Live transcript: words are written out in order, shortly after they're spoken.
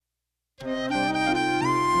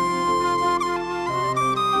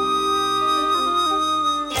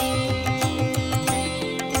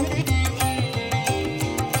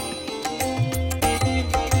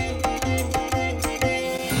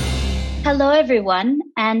Hello, everyone,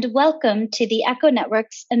 and welcome to the Echo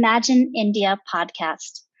Network's Imagine India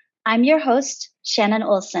podcast. I'm your host, Shannon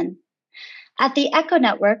Olson. At the Echo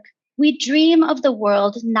Network, we dream of the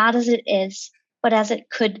world not as it is, but as it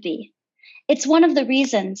could be. It's one of the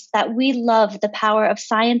reasons that we love the power of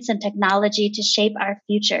science and technology to shape our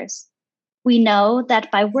futures. We know that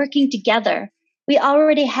by working together, we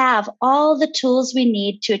already have all the tools we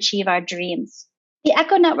need to achieve our dreams. The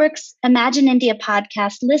Echo Network's Imagine India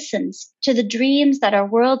podcast listens to the dreams that our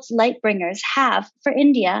world's lightbringers have for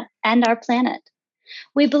India and our planet.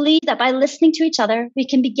 We believe that by listening to each other, we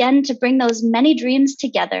can begin to bring those many dreams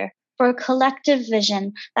together for a collective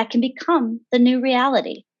vision that can become the new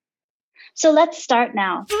reality. So let's start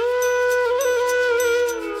now.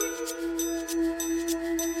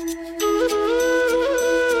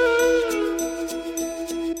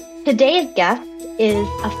 Today's guest is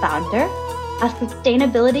a founder, a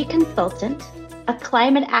sustainability consultant, a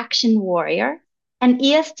climate action warrior, an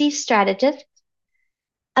ESG strategist,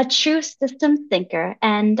 a true systems thinker,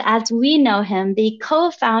 and as we know him, the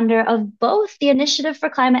co-founder of both the Initiative for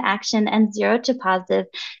Climate Action and Zero to Positive,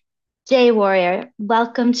 Jai Warrior.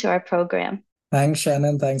 Welcome to our program. Thanks,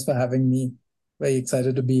 Shannon. Thanks for having me. Very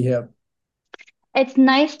excited to be here. It's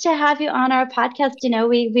nice to have you on our podcast. You know,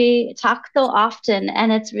 we talk so often,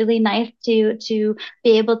 and it's really nice to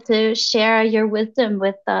be able to share your wisdom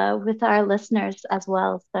with our listeners as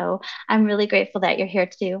well. So I'm really grateful that you're here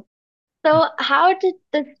too. So how did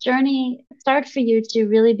this journey start for you to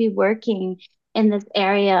really be working in this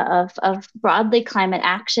area of broadly climate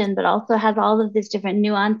action, but also has all of these different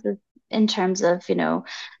nuances in terms of, you know,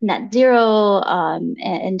 net zero,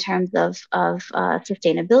 in terms of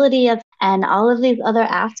sustainability, and all of these other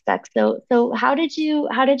aspects. So how did you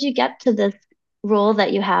get to this role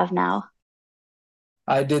that you have now?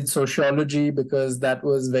 I did sociology because that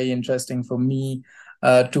was very interesting for me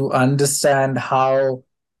to understand how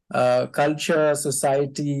culture,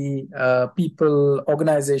 society, people,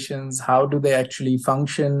 organizations, how do they actually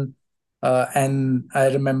function? And I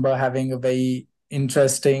remember having a very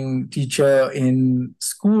interesting teacher in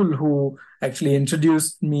school who actually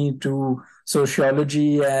introduced me to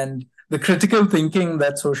sociology and the critical thinking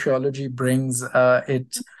that sociology brings. I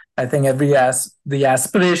think the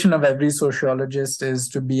aspiration of every sociologist is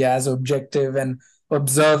to be as objective and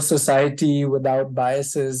observe society without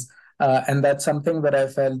biases. And that's something that I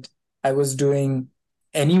felt I was doing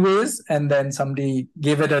anyways. And then somebody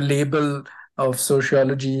gave it a label of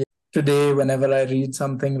sociology. Today, whenever I read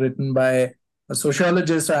something written by a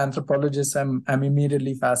sociologist or anthropologist, I'm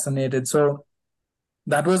immediately fascinated. So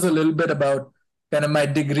that was a little bit about kind of my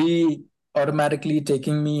degree automatically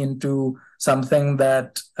taking me into something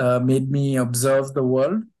that made me observe the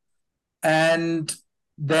world. And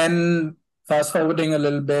then fast forwarding a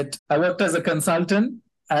little bit, I worked as a consultant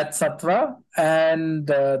at Sattva, and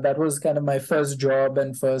that was kind of my first job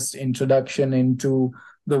and first introduction into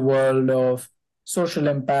the world of social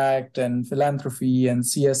impact and philanthropy and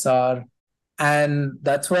CSR. And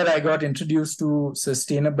that's where I got introduced to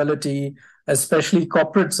sustainability, especially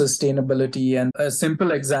corporate sustainability. And a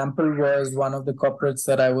simple example was one of the corporates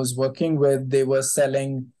that I was working with, they were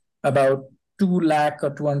selling about 2 lakh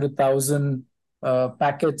or 200,000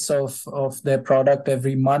 packets of their product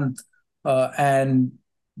every month. And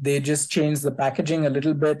they just changed the packaging a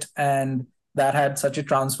little bit. And that had such a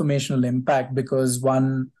transformational impact because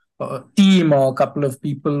one team or a couple of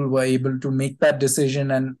people were able to make that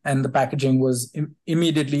decision, and the packaging was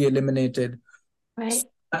immediately eliminated. Right.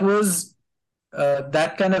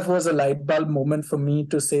 That kind of was a light bulb moment for me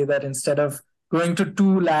to say that instead of going to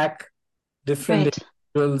 2 lakh different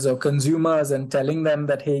individuals or consumers and telling them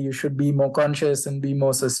that, hey, you should be more conscious and be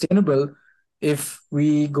more sustainable, if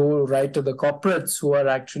we go right to the corporates who are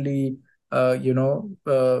actually,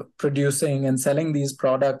 producing and selling these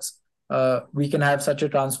products, we can have such a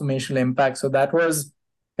transformational impact. So that was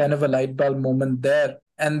kind of a light bulb moment there.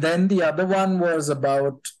 And then the other one was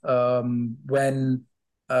about when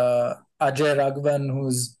Ajay Raghavan,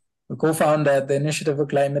 who's the co-founder at the Initiative for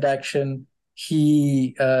Climate Action,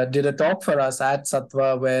 he did a talk for us at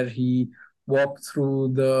Sattva where he walked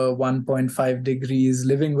through the 1.5 degrees,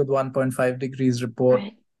 living with 1.5 degrees report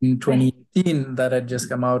in 2018 that had just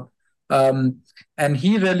come out. And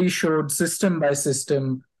he really showed system by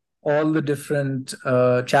system all the different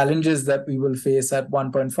challenges that we will face at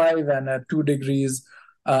 1.5 and at 2 degrees.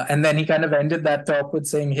 And then he kind of ended that talk with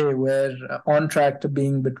saying, hey, we're on track to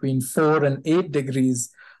being between 4 and 8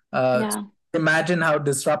 degrees. So imagine how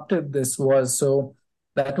disruptive this was. So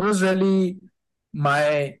that was really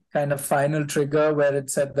my kind of final trigger where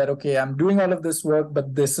it said that, okay, I'm doing all of this work,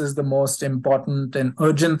 but this is the most important and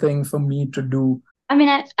urgent thing for me to do. I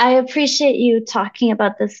mean, I appreciate you talking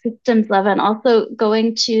about the systems level and also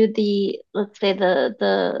going to the, let's say,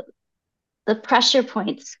 the pressure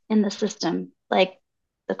points in the system, like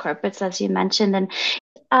the corporates, as you mentioned. And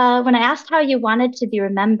when I asked how you wanted to be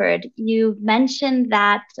remembered, you mentioned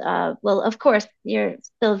that, well, of course, you're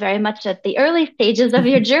still very much at the early stages of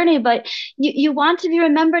your journey, but you want to be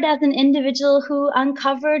remembered as an individual who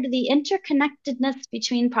uncovered the interconnectedness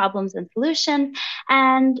between problems and solutions,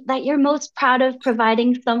 and that you're most proud of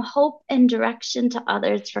providing some hope and direction to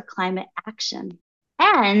others for climate action.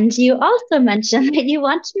 And you also mentioned that you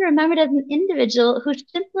want to be remembered as an individual who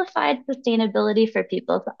simplified sustainability for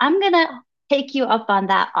people. So I'm going to take you up on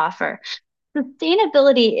that offer.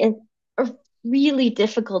 Sustainability is a really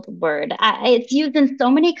difficult word. It's used in so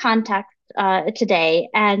many contexts today,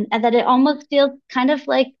 and that it almost feels kind of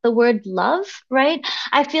like the word love, right?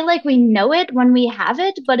 I feel like we know it when we have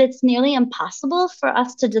it, but it's nearly impossible for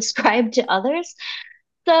us to describe to others.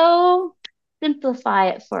 So simplify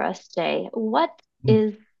it for us, Jay. What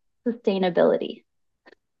is sustainability?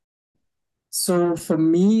 So for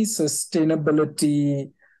me,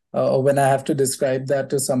 sustainability, or when I have to describe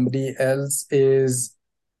that to somebody else, is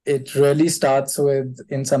it really starts with,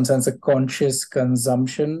 in some sense, a conscious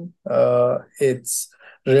consumption. It's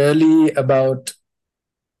really about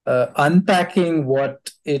unpacking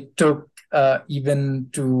what it took, even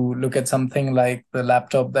to look at something like the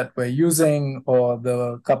laptop that we're using or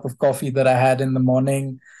the cup of coffee that I had in the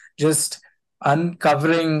morning, just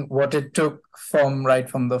uncovering what it took from right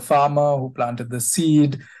from the farmer who planted the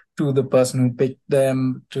seed to the person who picked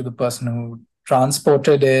them, to the person who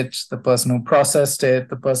transported it, the person who processed it,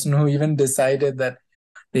 the person who even decided that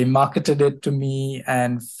they marketed it to me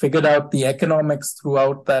and figured out the economics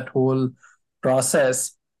throughout that whole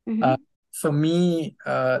process. Uh, Mm-hmm. for me,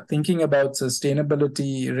 thinking about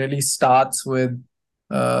sustainability really starts with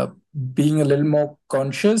uh, being a little more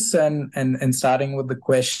conscious and starting with the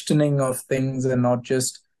questioning of things and not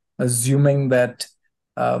just assuming that,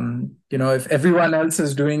 if everyone else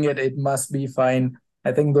is doing it, it must be fine.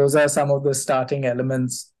 I think those are some of the starting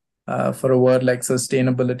elements for a word like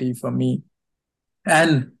sustainability for me.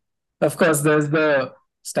 And of course, there's the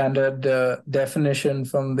standard definition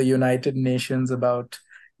from the United Nations about,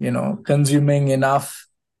 consuming enough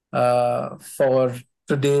for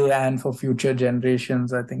today and for future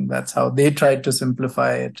generations. I think that's how they tried to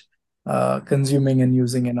simplify it, consuming and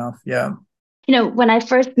using enough. Yeah. When I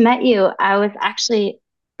first met you, I was actually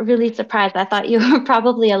really surprised. I thought you were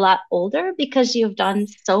probably a lot older because you've done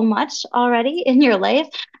so much already in your life,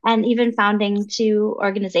 and even founding two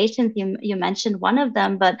organizations. You mentioned one of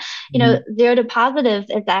them, but Mhm. Zero to Positive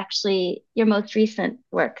is actually your most recent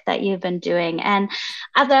work that you've been doing. And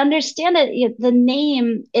as I understand it, the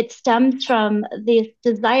name, it stems from this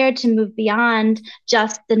desire to move beyond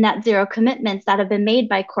just the net zero commitments that have been made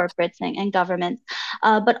by corporates and governments,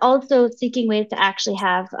 but also seeking ways to actually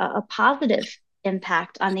have a positive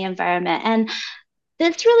impact on the environment. And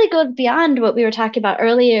this really goes beyond what we were talking about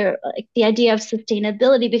earlier, like the idea of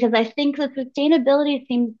sustainability, because I think that sustainability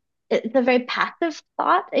seems, it's a very passive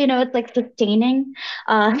thought. It's like sustaining,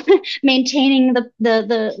 uh, maintaining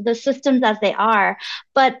the systems as they are.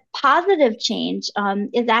 But positive change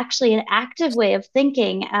is actually an active way of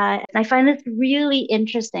thinking. And I find this really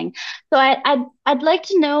interesting. So I'd like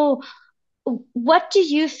to know, what do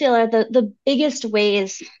you feel are the biggest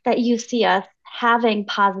ways that you see us having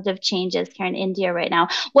positive changes here in India right now?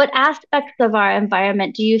 What aspects of our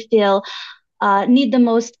environment do you feel need the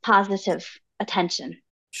most positive attention?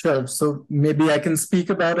 Sure. So maybe I can speak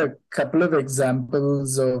about a couple of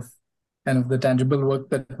examples of kind of the tangible work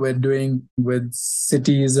that we're doing with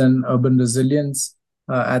cities and urban resilience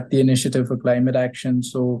at the Initiative for Climate Action.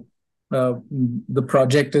 So the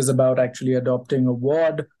project is about actually adopting a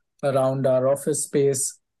ward around our office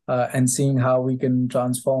space and seeing how we can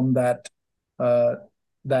transform uh,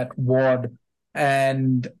 that ward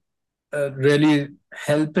and really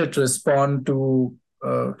help it respond to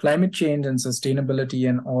climate change and sustainability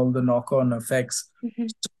and all the knock-on effects. Mhm.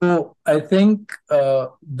 So I think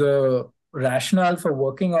the rationale for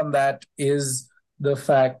working on that is the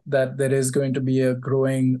fact that there is going to be a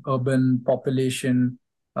growing urban population.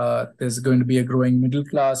 There's going to be a growing middle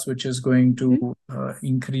class, which is going Mhm. to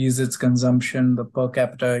increase its consumption. The per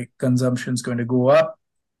capita consumption is going to go up.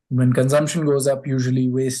 When consumption goes up, usually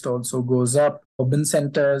waste also goes up. Urban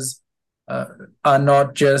centers uh, are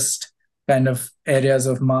not just kind of areas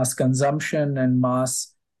of mass consumption and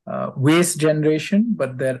mass waste generation,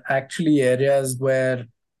 but they're actually areas where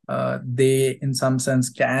they, in some sense,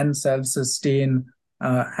 can self sustain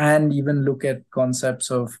and even look at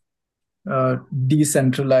concepts of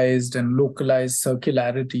decentralized and localized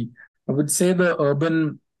circularity I would say the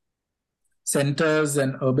urban centers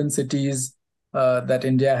and urban cities that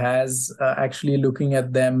India has, actually looking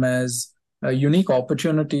at them as unique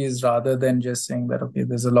opportunities rather than just saying that, okay,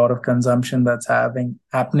 there's a lot of consumption that's having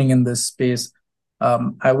happening in this space.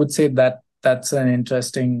 I would say that that's an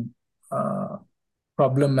interesting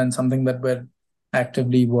problem and something that we're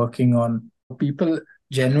actively working on. People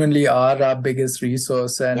genuinely are our biggest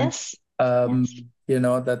resource, and Yes. um,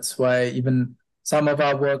 Yes. that's why even some of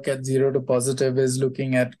our work at Zero to Positive is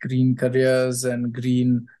looking at green careers and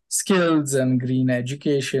green skills and green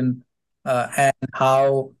education, and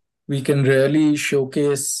how we can really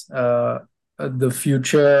showcase the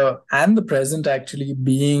future and the present actually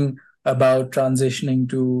being about transitioning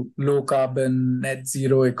to low carbon, net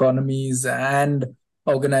zero economies and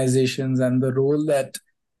organizations, and the role that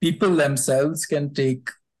people themselves can take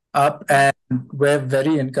up. And we're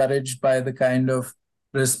very encouraged by the kind of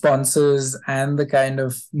responses and the kind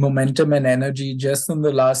of momentum and energy just in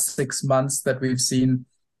the last 6 months that we've seen,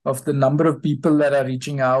 of the number of people that are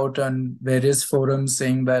reaching out on various forums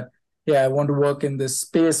saying that, yeah, I want to work in this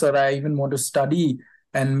space, or I even want to study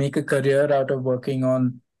and make a career out of working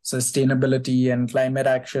on sustainability and climate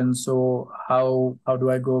action. So how do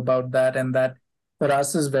I go about that? And that for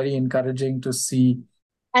us is very encouraging to see.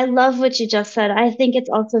 I love what you just said. I think it's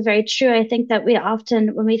also very true. I think that we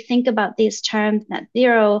often, when we think about these terms, net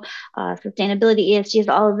zero, sustainability, ESGs,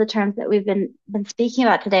 all of the terms that we've been speaking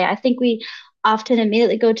about today, I think we often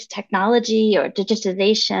immediately go to technology or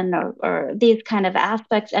digitization or these kind of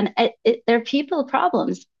aspects, and they're people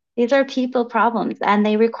problems. These are people problems, and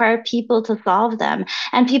they require people to solve them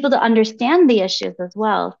and people to understand the issues as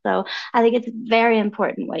well. So I think it's very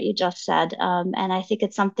important what you just said. And I think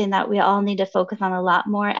it's something that we all need to focus on a lot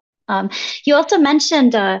more. You also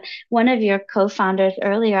mentioned one of your co-founders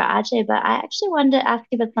earlier, Ajay, but I actually wanted to ask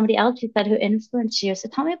you about somebody else you said who influenced you. So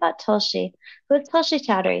tell me about Tulshi. Who's Tulshi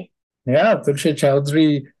Chowdhury? Yeah, Tulshi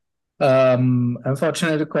Chowdhury. I'm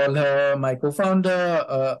fortunate to call her my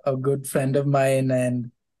co-founder, a good friend of mine,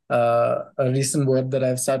 and a recent word that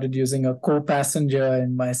I've started using, a co-passenger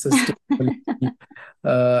in my sustainability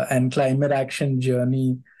and climate action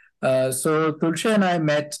journey. So Tulsi and I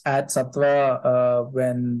met at Satwa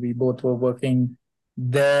when we both were working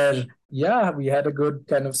there. Yeah, we had a good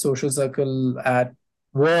kind of social circle at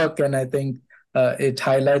work, and I think it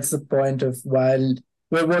highlights the point of, while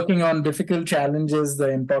we're working on difficult challenges, the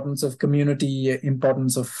importance of community,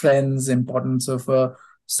 importance of friends, importance of a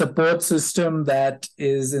support system that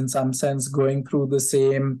is in some sense going through the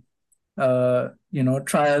same trials,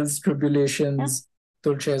 Yeah. tribulations.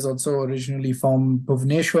 Tulsi is also originally from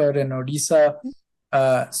Bhubaneswar in Odisha.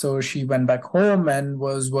 So she went back home and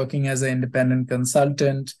was working as an independent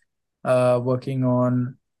consultant, working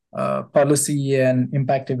on policy and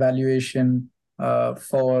impact evaluation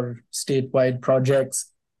for statewide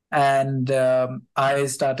projects. And I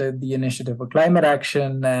started the Initiative for Climate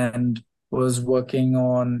Action and was working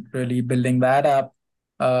on really building that up.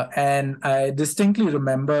 And I distinctly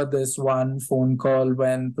remember this one phone call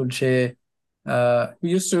when Tulse, we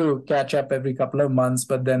used to catch up every couple of months,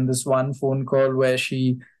 but then this one phone call where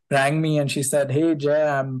she rang me and she said, "Hey, Jay,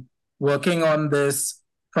 I'm working on this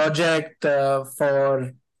project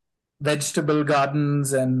for vegetable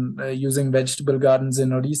gardens and using vegetable gardens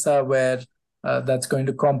in Odisha, where that's going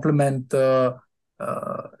to complement the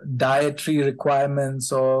dietary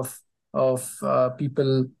requirements of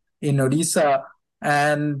people in Odisha."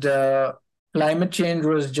 And climate change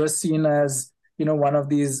was just seen as, one of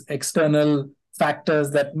these external factors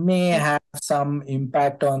that may Yes. have some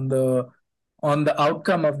impact on the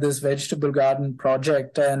outcome of this vegetable garden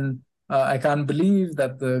project. And I can't believe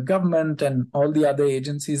that the government and all the other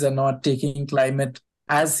agencies are not taking climate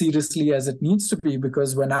as seriously as it needs to be.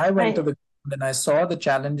 Because when I went to Right. the and I saw the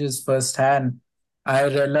challenges firsthand, I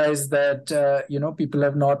realized that people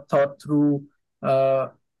have not thought through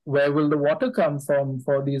where will the water come from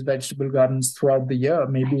for these vegetable gardens throughout the year.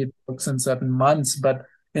 Maybe it works in certain months, but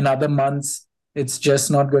in other months it's just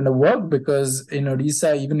not going to work, because in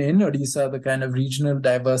Odisha, even in Odisha, the kind of regional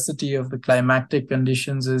diversity of the climatic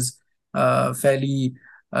conditions is fairly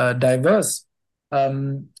diverse.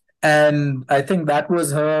 Um, and I think that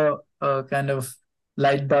was her kind of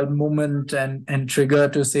light bulb moment and trigger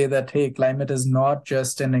to say that, hey, climate is not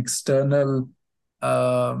just an external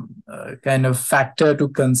kind of factor to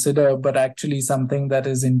consider, but actually something that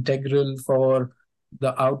is integral for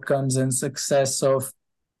the outcomes and success of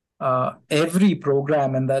every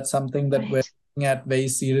program. And that's something that we're Right. looking at very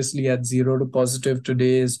seriously at Zero to Positive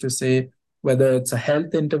today, is to say whether it's a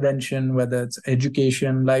health intervention, whether it's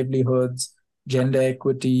education, livelihoods, gender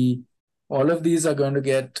equity, all of these are going to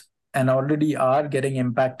get and already are getting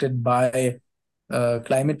impacted by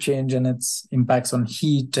climate change and its impacts on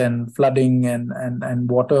heat and flooding and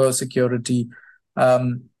water security.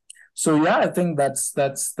 Um, so yeah, I think that's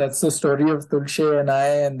the story of Tulsi and I.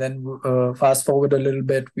 And then fast forward a little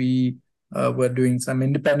bit, we were doing some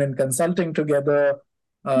independent consulting together,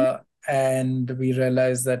 uh, and we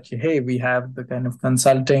realized that hey, we have the kind of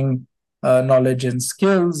consulting knowledge and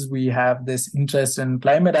skills. We have this interest in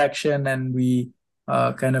climate action, and we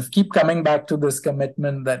kind of keep coming back to this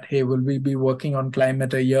commitment that hey, will we be working on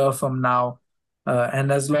climate a year from now?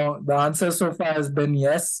 And as long the answer so far has been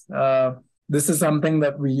yes. This is something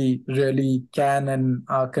that we really can and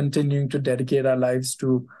are continuing to dedicate our lives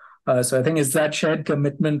to. So I think it's that shared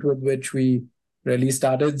commitment with which we really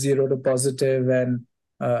started Zero to Positive, and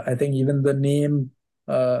I think even the name,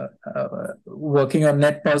 working on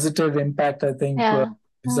net positive impact, I think Yeah.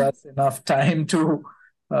 gives us enough time to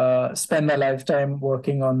spend a lifetime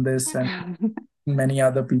working on this and many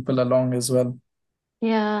other people along as well.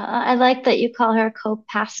 Yeah, I like that you call her a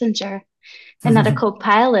co-passenger and not a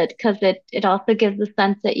co-pilot because it also gives the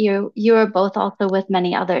sense that you are both also with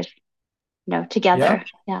many others, Yeah, together.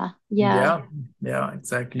 Yeah, yeah. yeah, yeah,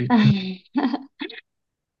 exactly.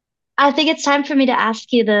 I think it's time for me to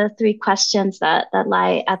ask you the three questions that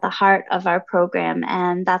lie at the heart of our program,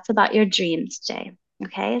 and that's about your dreams, Jay.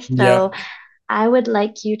 Okay, Yeah, so I would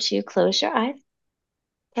like you to close your eyes,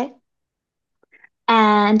 okay,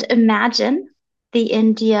 and imagine the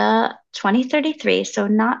India 2033, so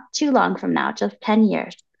not too long from now, just 10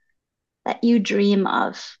 years that you dream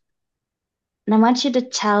of. And I want you to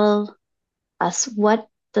tell us, what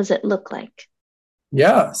does it look like?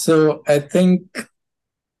 yeah. So I think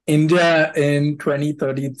India in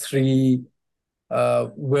 2033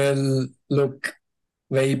 will look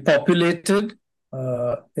very populated.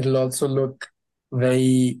 It'll also look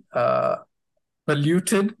very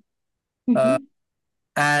polluted, uh, Hmm.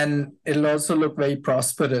 and it'll also look very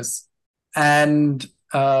prosperous. And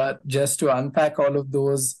just to unpack all of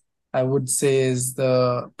those, I would say is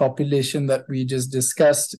the population that we just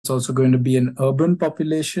discussed. It's also going to be an urban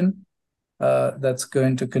population that's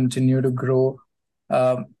going to continue to grow.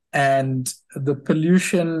 And the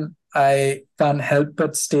pollution, I can't help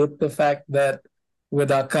but state the fact that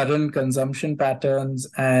with our current consumption patterns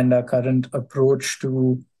and our current approach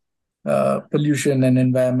to pollution and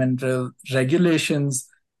environmental regulations,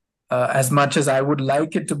 as much as I would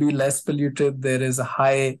like it to be less polluted, there is a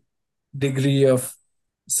high degree of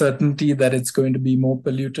certainty that it's going to be more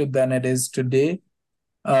polluted than it is today.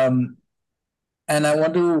 Um, and I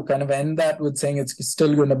want to kind of end that with saying it's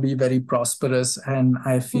still going to be very prosperous. And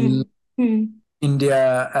I feel Mm-hmm.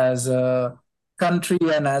 India as a country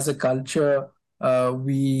and as a culture,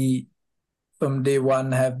 we from day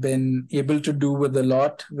one have been able to do with a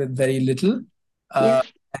lot with very little. Uh,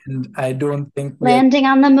 Yes. and I don't think we are Landing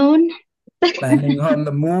on the moon. landing on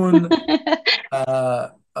the moon,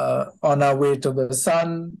 on our way to the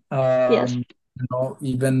sun. Yes.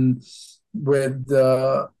 Even with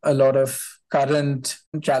a lot of current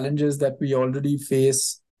challenges that we already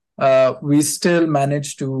face, we still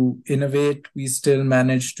manage to innovate. We still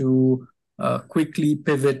manage to quickly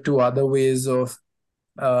pivot to other ways of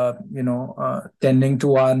tending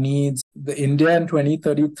to our needs. The India in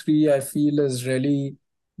 2033, I feel, is really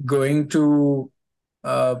going to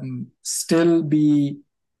still be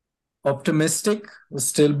optimistic,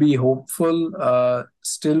 still be hopeful,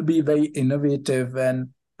 still be very innovative. And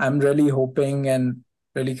I'm really hoping and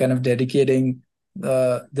really kind of dedicating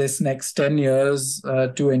this next 10 years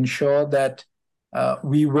to ensure that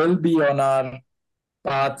we will be on our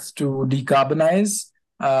path to decarbonize.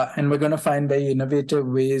 And we're going to find very innovative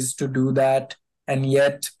ways to do that and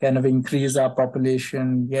yet kind of increase our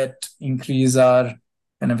population, yet increase our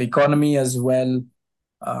kind of economy as well.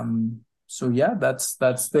 So yeah, that's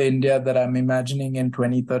the India that I'm imagining in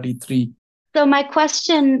 2033. So my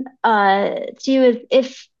question to you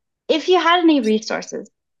is, if you had any resources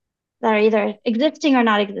that are either existing or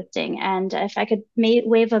not existing, and if I could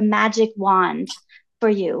wave a magic wand for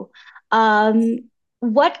you, um,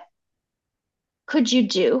 what could you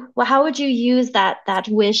do? Well, how would you use that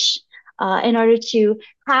wish in order to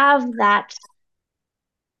have that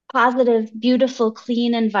positive, beautiful,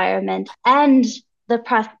 clean environment and the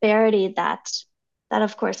prosperity that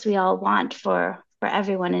of course we all want for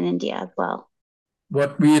everyone in India as well?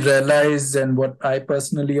 What we realized and what I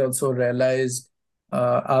personally also realized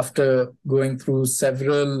after going through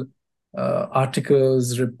several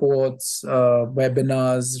articles, reports,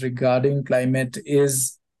 webinars regarding climate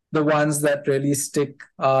is the ones that really stick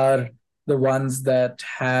are the ones that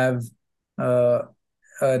have uh,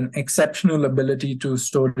 an exceptional ability to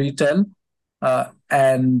storytell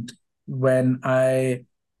and when I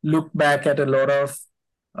look back at a lot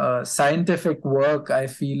of scientific work, I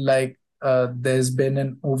feel like there's been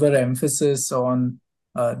an overemphasis on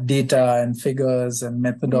data and figures and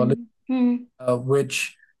methodology, Mm-hmm.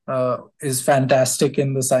 which is fantastic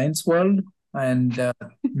in the science world and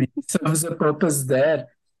maybe serves a purpose there.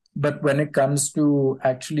 But when it comes to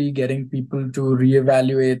actually getting people to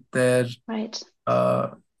reevaluate their Right. uh,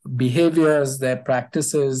 behaviors, their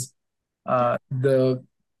practices, the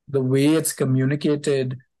way it's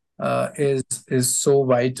communicated is so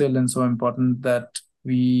vital and so important that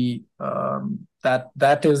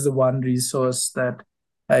that is the one resource that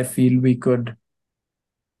I feel we could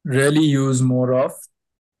really use more of.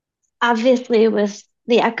 Obviously, with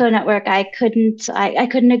the Echo Network, I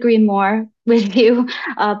couldn't agree more with you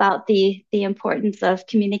about the importance of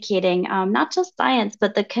communicating not just science,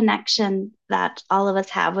 but the connection that all of us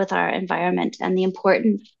have with our environment and the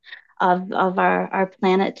importance of our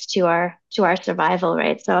planets to our survival,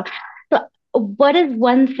 right? So what is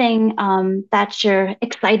one thing that you're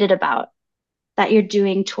excited about that you're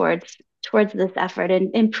doing towards this effort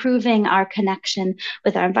and improving our connection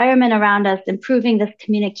with our environment around us, improving this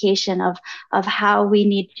communication of how we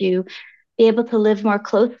need to be able to live more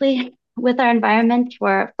closely with our environment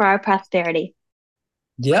for our prosperity.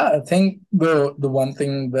 Yeah, I think the one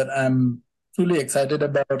thing that I'm truly excited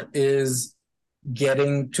about is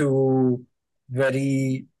getting to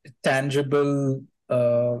very tangible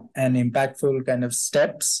and impactful kind of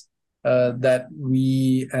steps that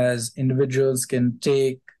we as individuals can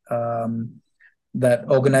take, that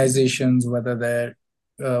organizations, whether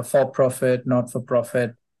they're for profit, not for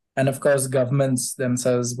profit, and of course governments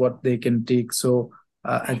themselves, what they can take. So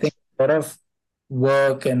I Right. think a lot of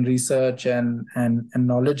work and research and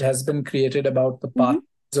knowledge has been created about the paths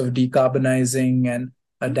Mm-hmm. of decarbonizing and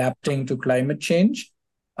adapting to climate change.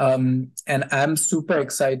 And I'm super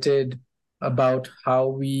excited about how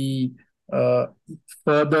we uh,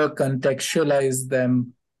 further contextualize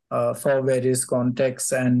them for various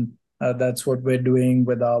contexts. And that's what we're doing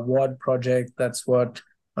with our ward project. That's what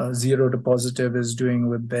Zero to Positive is doing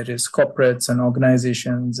with various corporates and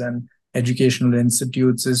organizations and educational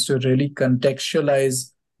institutes, is to really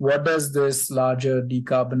contextualize what does this larger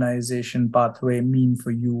decarbonization pathway mean for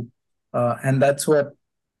you. And that's what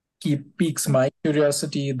piques my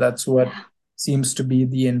curiosity. That's what Yeah. seems to be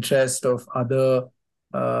the interest of other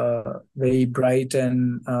very bright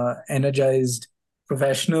and energized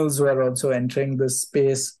professionals who are also entering this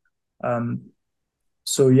space. Um,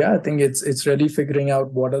 so yeah, I think it's really figuring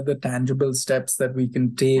out what are the tangible steps that we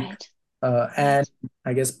can take, Right. and Right.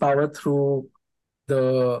 I guess power through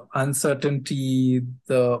the uncertainty,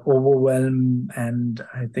 the overwhelm, and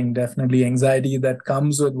I think definitely anxiety that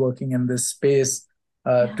comes with working in this space,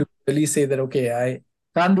 Yeah. to really say that, okay, I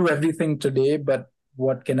can't do everything today, but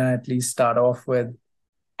what can I at least start off with?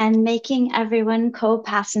 And making everyone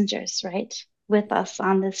co-passengers, right, with us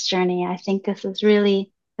on this journey. I think this is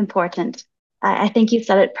really important. I think you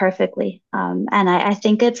said it perfectly. And I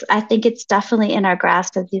think it's definitely in our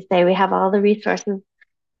grasp, as you say. We have all the resources.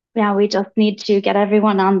 Now we just need to get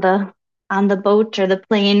everyone on the boat or the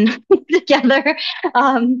plane together.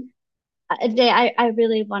 Um, Jay, I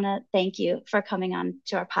really want to thank you for coming on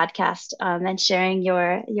to our podcast and sharing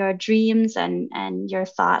your dreams and your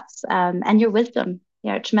thoughts and your wisdom,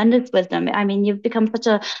 your tremendous wisdom. I mean, you've become such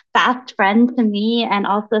a fast friend to me and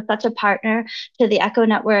also such a partner to the Echo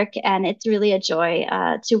Network, and it's really a joy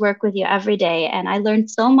to work with you every day. And I learn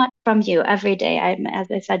so much from you every day. As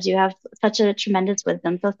I said, you have such a tremendous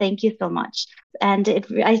wisdom, so thank you so much. And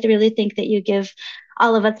I really think that you give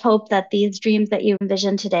all of us hope that these dreams that you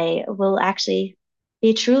envision today will actually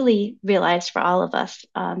be truly realized for all of us.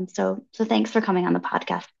 So thanks for coming on the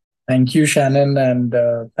podcast. Thank you, Shannon, and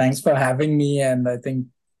thanks for having me. And I think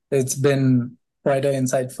it's been quite an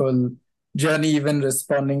insightful journey, even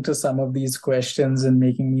responding to some of these questions and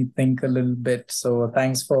making me think a little bit. So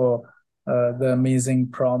thanks for the amazing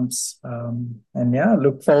prompts. And yeah,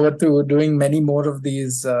 look forward to doing many more of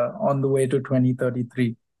these on the way to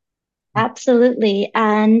 2033. Absolutely.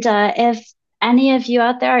 And if any of you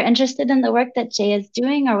out there are interested in the work that Jay is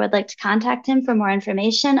doing or would like to contact him for more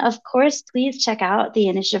information, of course, please check out the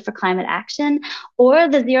Initiative for Climate Action or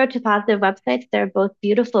the Zero to Positive websites. They're both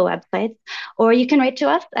beautiful websites. Or you can write to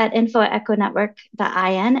us at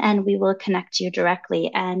info@econetwork.in and we will connect you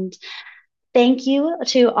directly. And thank you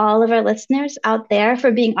to all of our listeners out there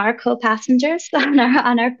for being our co-passengers on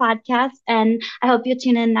our podcast. And I hope you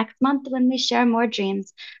tune in next month when we share more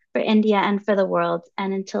dreams for India and for the world.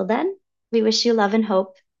 And until then, we wish you love and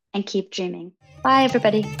hope and keep dreaming. Bye,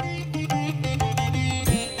 everybody.